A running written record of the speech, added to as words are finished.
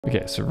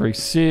Okay, so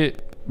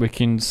reset. We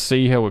can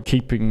see how we're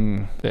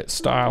keeping that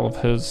style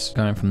of his,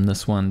 going from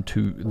this one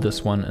to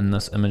this one in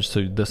this image.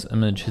 So this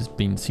image has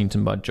been sent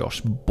in by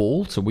Josh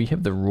Ball. So we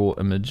have the raw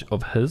image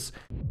of his.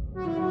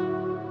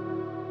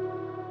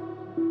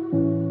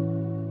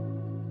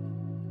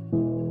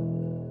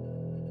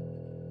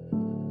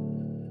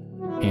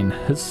 And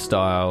his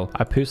style,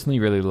 I personally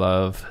really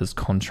love his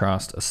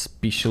contrast,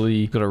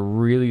 especially got a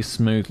really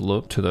smooth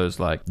look to those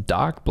like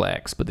dark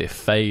blacks, but they're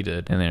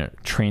faded, and then it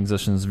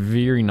transitions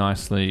very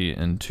nicely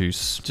into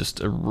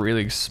just a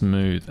really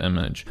smooth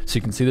image. So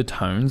you can see the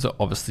tones are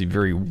obviously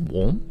very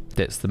warm.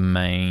 That's the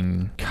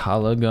main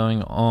color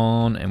going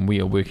on, and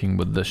we are working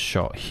with this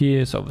shot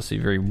here, so obviously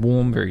very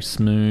warm, very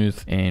smooth.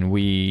 And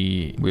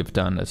we've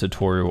done a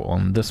tutorial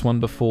on this one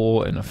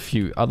before and a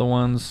few other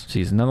ones. So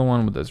here's another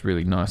one with those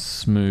really nice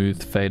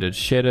smooth faded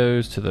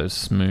shadows to those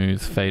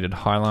smooth faded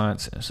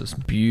highlights. It's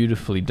just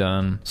beautifully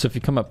done. So if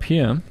you come up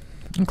here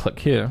and click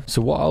here,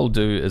 so what I'll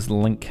do is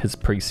link his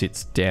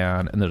presets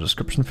down in the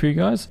description for you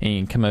guys, and you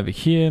can come over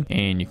here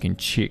and you can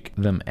check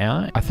them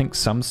out. I think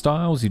some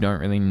styles you don't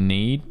really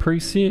need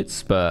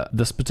presets, but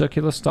this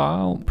particular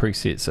style,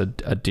 presets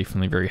are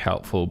definitely very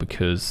helpful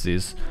because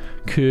there's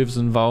curves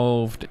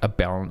involved, a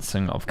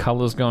balancing of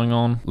colors going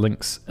on.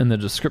 Links in the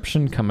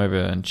description, come over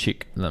and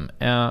check them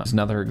out. There's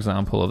another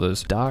example of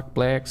those dark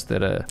blacks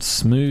that are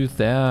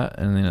smoothed out,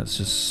 and then it's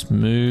just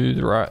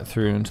smooth right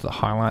through into the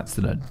highlights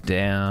that are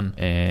down.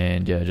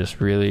 And yeah, just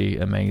really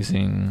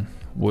amazing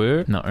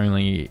work, not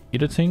only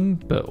editing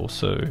but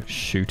also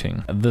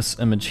shooting. This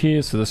image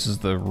here, so this is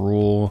the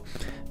raw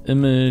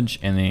image,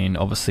 and then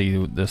obviously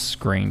the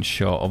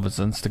screenshot of his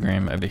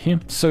Instagram over here.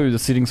 So the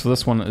settings for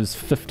this one is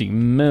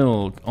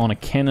 50mm on a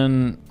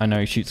Canon. I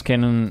know he shoots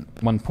Canon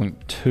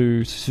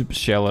 1.2, super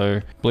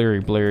shallow,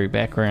 blurry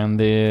background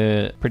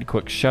there, pretty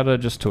quick shutter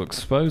just to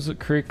expose it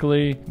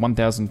correctly.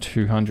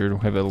 1200 will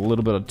have a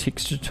little bit of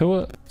texture to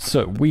it.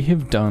 So we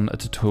have done a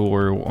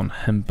tutorial on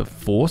him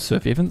before, so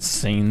if you haven't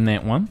seen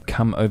that one,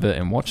 come over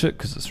and watch it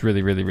because it's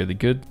really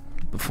good.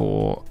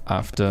 Before,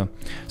 after.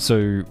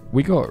 So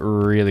we got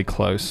really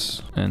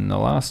close in the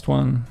last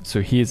one.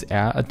 So here's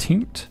our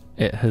attempt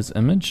at his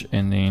image,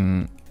 and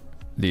then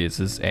there's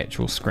his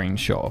actual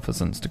screenshot of his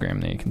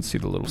Instagram there. You can see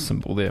the little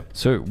symbol there.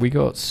 So we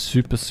got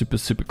super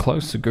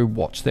close, so go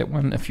watch that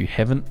one if you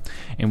haven't.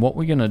 And what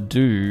we're gonna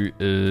do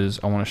is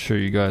I want to show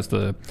you guys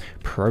the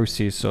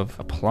process of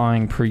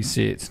applying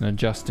presets and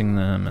adjusting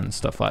them and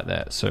stuff like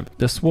that. So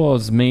this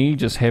was me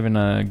just having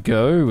a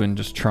go and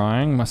just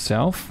trying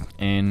myself,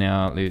 and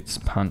now let's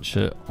punch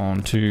it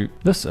onto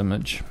this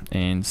image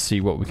and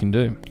see what we can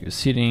do. Your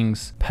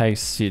settings,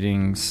 paste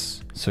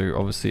settings. So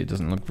obviously it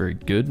doesn't look very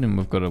good, and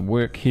we've got to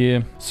work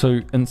here.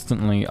 So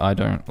instantly I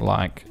don't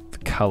like the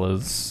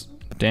colors.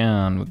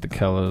 Down with the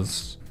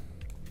colors.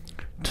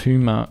 Too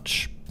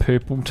much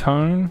purple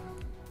tone.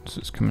 So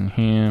it's coming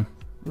here.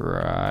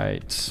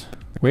 Right.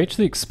 We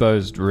actually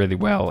exposed really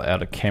well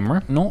out of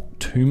camera. Not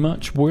too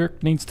much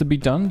work needs to be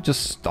done,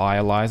 just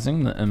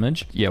stylizing the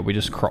image. Yeah, we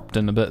just cropped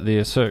in a bit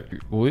there. So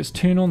let's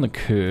turn on the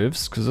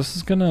curves, because this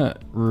is gonna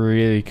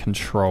really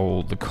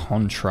control the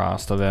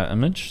contrast of our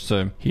image.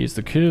 So here's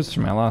the curves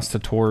from our last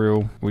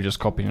tutorial. We just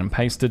copied and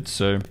pasted.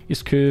 So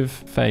yes, curve,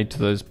 fade to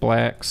those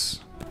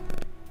blacks,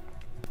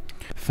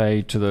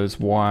 fade to those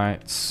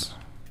whites.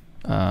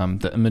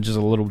 The image is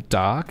a little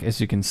dark,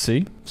 as you can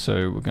see.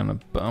 So we're gonna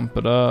bump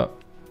it up.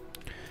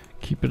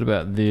 Keep it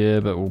about there,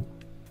 but we'll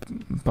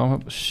bump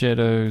up the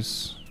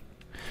shadows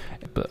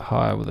a bit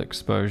higher with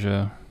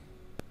exposure.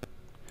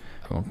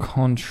 We'll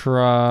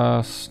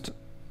contrast,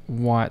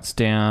 whites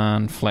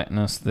down,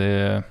 flatness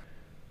there.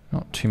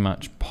 Not too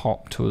much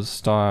pop to his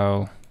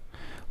style.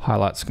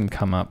 Highlights can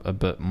come up a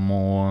bit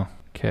more.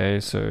 Okay,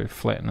 so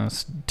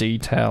flatness,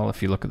 detail,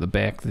 if you look at the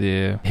back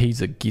there.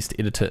 He's a guest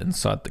editor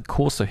inside the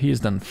course, so he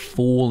has done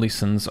 4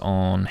 lessons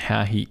on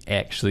how he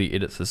actually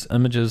edits his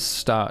images,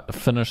 start to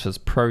finish his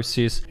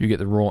process. You get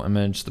the raw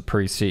image, the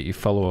preset, you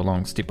follow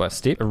along step by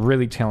step. A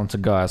really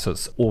talented guy, so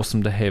it's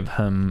awesome to have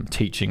him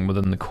teaching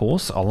within the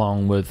course,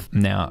 along with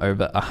now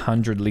over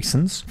 100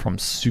 lessons from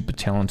super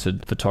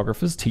talented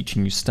photographers,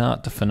 teaching you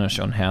start to finish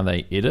on how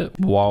they edit,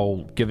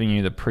 while giving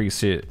you the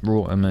preset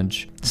raw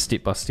image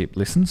step-by-step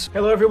lessons.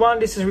 Hello everyone,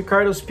 this is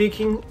Ricardo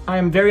speaking. I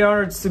am very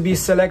honored to be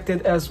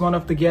selected as one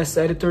of the guest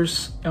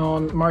editors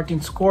on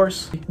Maarten's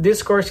course.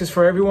 This course is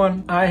for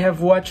everyone. I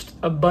have watched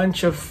a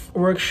bunch of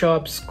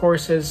workshops,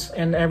 courses,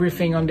 and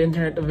everything on the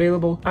internet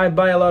available. I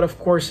buy a lot of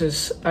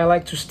courses. I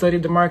like to study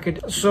the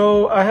market.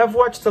 So I have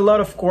watched a lot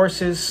of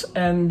courses,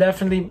 and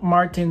definitely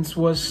Maarten's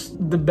was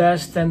the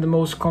best and the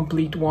most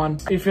complete one.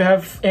 If you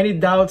have any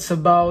doubts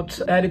about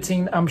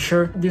editing, I'm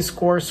sure this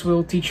course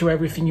will teach you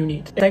everything you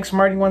need. Thanks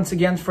Maarten once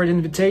again for the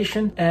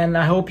invitation, and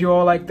I hope you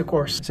all like the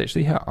course. It's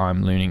actually how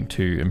I'm learning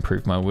to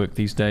improve my work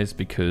these days,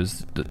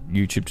 because the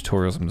YouTube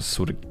tutorials I'm just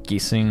sort of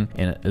guessing,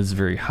 and it is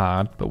very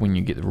hard, but when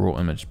you get the raw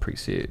image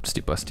preset,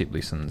 step-by-step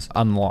lessons,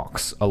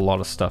 unlocks a lot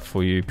of stuff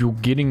for you. You're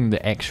getting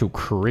the actual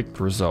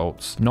correct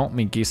results, not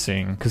me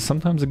guessing, because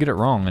sometimes I get it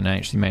wrong, and I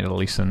actually made a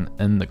lesson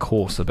in the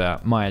course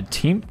about my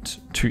attempt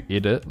to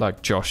edit,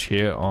 like Josh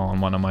here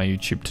on one of my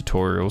YouTube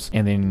tutorials,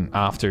 and then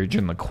after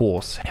during the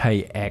course how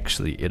he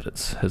actually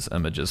edits his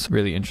images.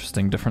 Really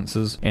interesting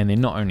differences. And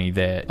then not only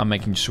that, I'm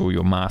making sure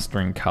you're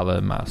mastering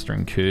color,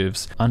 mastering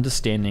curves,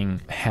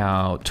 understanding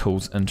how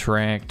tools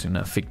interact and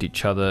affect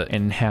each other,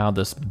 and how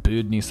this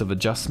birdness of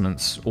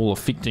adjustments all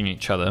affecting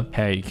each other,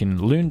 how you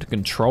can learn to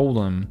control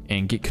them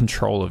and get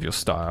control of your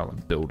style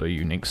and build a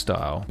unique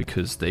style,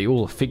 because they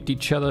all affect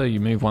each other. You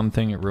move one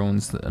thing, it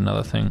ruins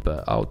another thing.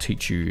 But I'll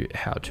teach you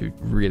how to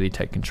really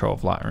take control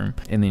of Lightroom,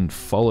 and then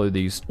follow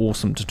these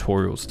awesome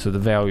tutorials to the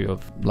value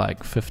of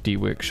like 50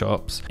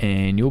 workshops,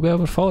 and you'll be able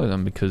to follow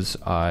them because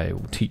I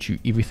will teach you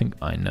everything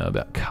I know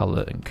about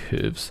color and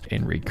curves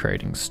and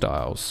recreating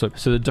styles. So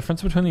the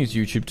difference between these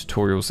YouTube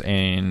tutorials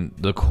and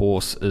the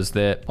course is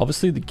that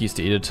obviously the guest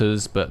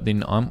editors, but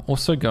then I'm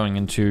also going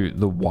into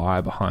the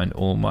why behind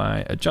all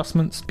my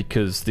adjustments,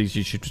 because these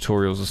YouTube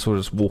tutorials are sort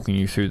of walking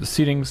you through the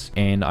settings,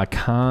 and I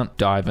can't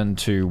dive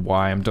into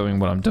why I'm doing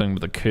what I'm doing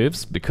with the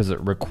curves because it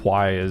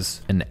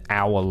requires an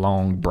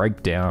hour-long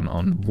breakdown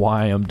on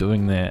why I'm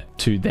doing that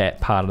to that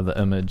part of the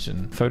image.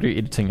 And photo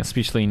editing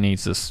especially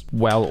needs this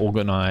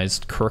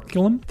well-organized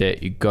curriculum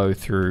that you go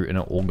through in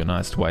an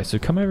organized way. So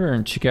come over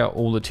and check out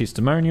all the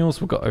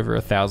testimonials. We've got over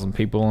 1,000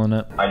 people in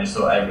it. I just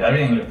thought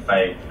everything looked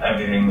fake,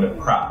 everything looked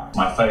crap.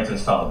 My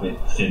photos felt a bit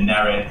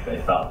generic,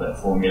 they felt a bit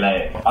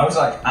formulaic. I was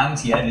like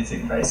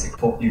anti-editing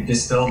basically. You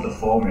distilled the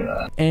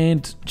formula.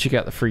 And check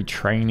out the free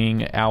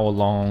training,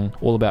 hour-long,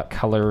 all about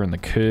color and the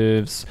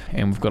curves.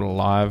 And we've got a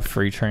live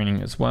free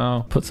training as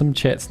well. Put some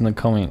chats in the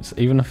comments,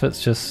 even if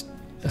it's just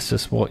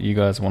what you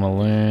guys want to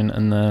learn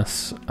in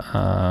this.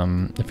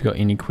 If you've got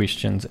any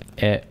questions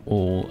at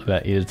all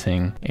about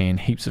editing, and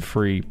heaps of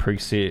free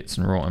presets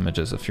and raw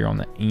images if you're on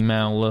the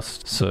email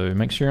list. So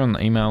make sure you're on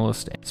the email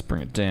list. Let's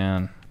bring it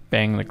down,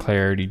 bang the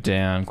clarity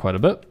down quite a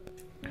bit.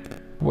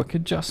 Quick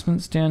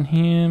adjustments down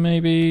here,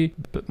 maybe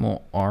a bit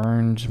more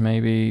orange.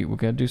 Maybe we're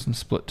gonna do some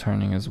split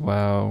toning as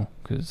well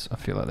because I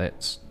feel like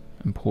that's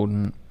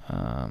important.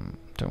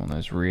 Don't want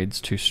those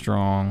reds too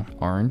strong.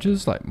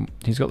 Oranges, like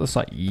he's got this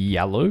like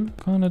yellow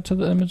kind of to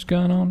the image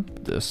going on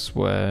this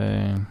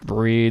way.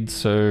 Red,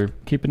 so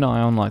keep an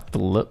eye on like the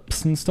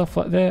lips and stuff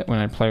like that when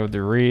I play with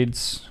the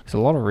reds. There's a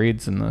lot of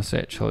reds in this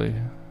actually.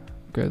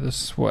 Go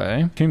this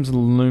way. In terms of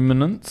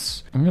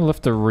luminance, I'm gonna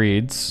lift the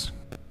reds.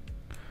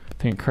 I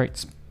think it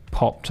creates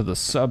pop to the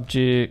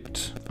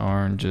subject.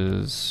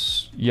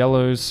 Oranges,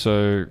 yellows,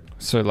 so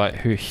like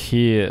her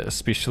hair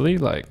especially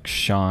like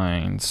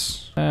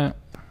shines.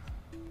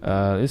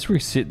 Let's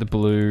reset the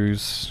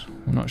blues.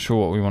 I'm not sure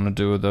what we want to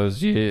do with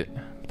those yet.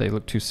 They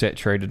look too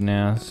saturated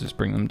now. Let's just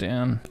bring them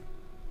down.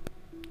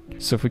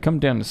 So if we come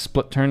down to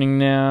split toning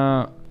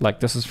now,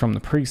 like this is from the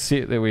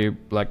preset that we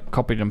like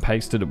copied and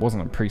pasted. It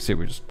wasn't a preset,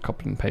 we just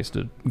copied and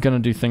pasted. We're gonna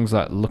do things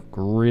like look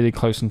really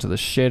close into the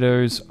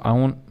shadows. I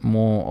want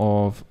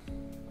more of,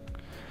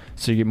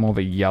 so you get more of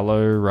a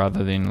yellow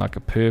rather than like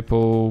a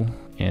purple.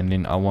 And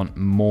then I want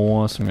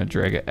more, so I'm gonna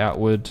drag it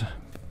outward,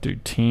 do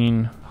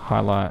 10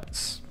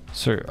 highlights.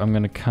 So I'm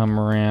going to come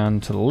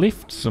around to the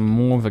left, some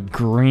more of a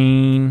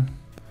green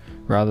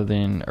rather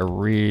than a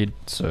red,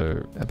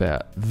 so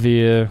about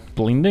there.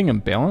 Blending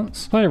and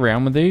balance. Play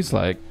around with these,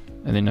 like,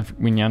 and then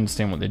when you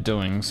understand what they're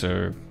doing,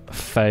 so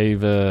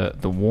favor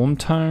the warm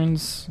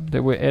tones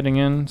that we're adding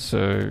in.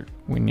 So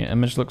when your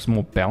image looks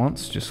more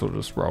balanced, just sort of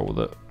just roll with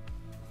it.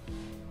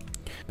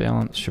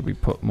 Balance, should we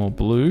put more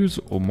blues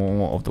or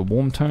more of the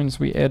warm tones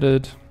we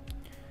added?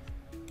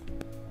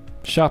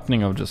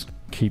 Sharpening, I'll just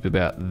keep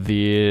about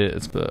there,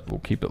 but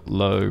we'll keep it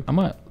low. I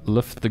might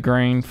lift the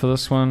grain for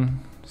this one,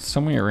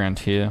 somewhere around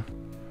here.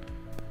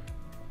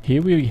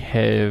 Here we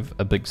have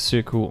a big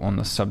circle on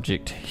the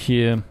subject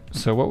here.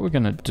 So what we're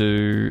gonna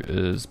do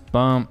is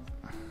bump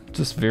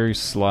just very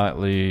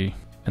slightly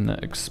in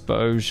the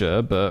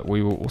exposure, but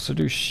we will also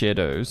do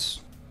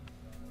shadows.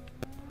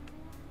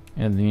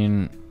 And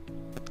then,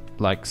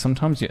 like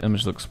sometimes your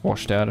image looks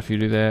washed out if you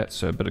do that,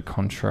 so a bit of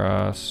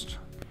contrast.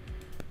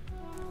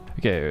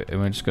 Okay, and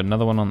we just got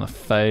another one on the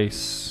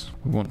face.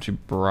 We want to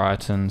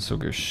brighten, so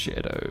we'll go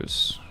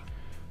shadows.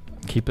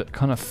 Keep it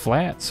kind of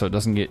flat so it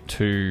doesn't get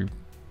too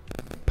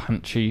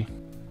punchy.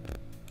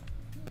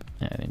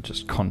 And then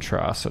just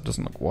contrast so it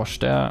doesn't look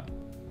washed out.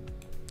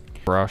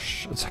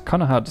 Brush, it's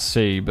kind of hard to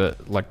see,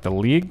 but like the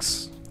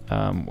legs,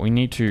 we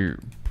need to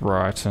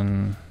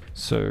brighten.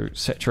 So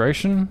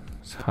saturation,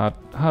 it's hard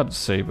to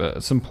see, but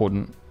it's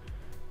important.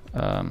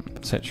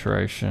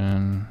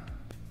 Saturation.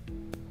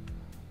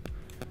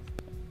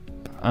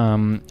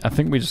 I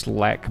think we just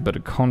lack a bit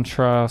of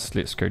contrast.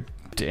 Let's go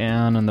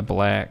down in the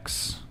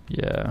blacks.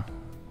 Yeah.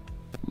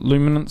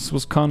 Luminance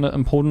was kind of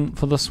important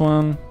for this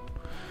one.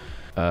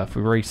 If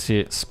we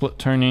reset split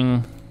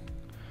toning,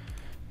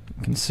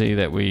 you can see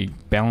that we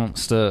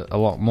balanced it a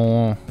lot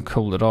more,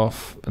 cooled it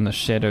off, in the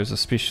shadows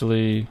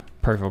especially.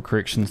 Profile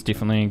corrections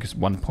definitely, because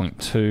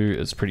 1.2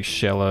 is pretty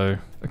shallow.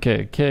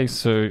 Okay,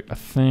 so I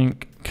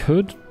think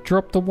could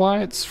drop the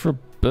whites for a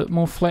bit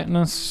more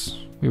flatness.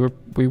 We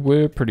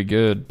were pretty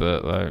good,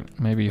 but like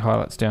maybe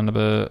highlights down a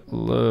bit, a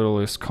little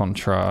less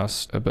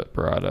contrast, a bit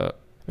brighter.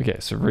 Okay,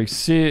 so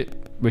reset.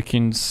 We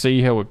can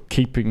see how we're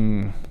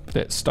keeping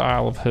that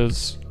style of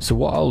his. So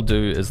what I'll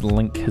do is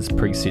link his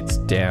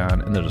presets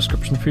down in the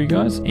description for you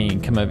guys,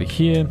 and come over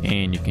here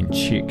and you can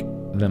check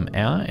them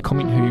out.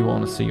 Comment who you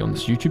want to see on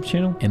this YouTube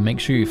channel, and make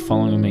sure you're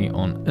following me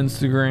on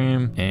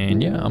Instagram.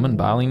 And yeah, I'm in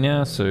Bali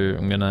now, so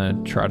I'm gonna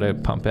try to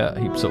pump out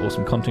heaps of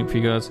awesome content for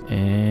you guys,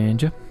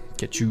 and yeah,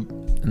 catch you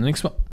in the next one.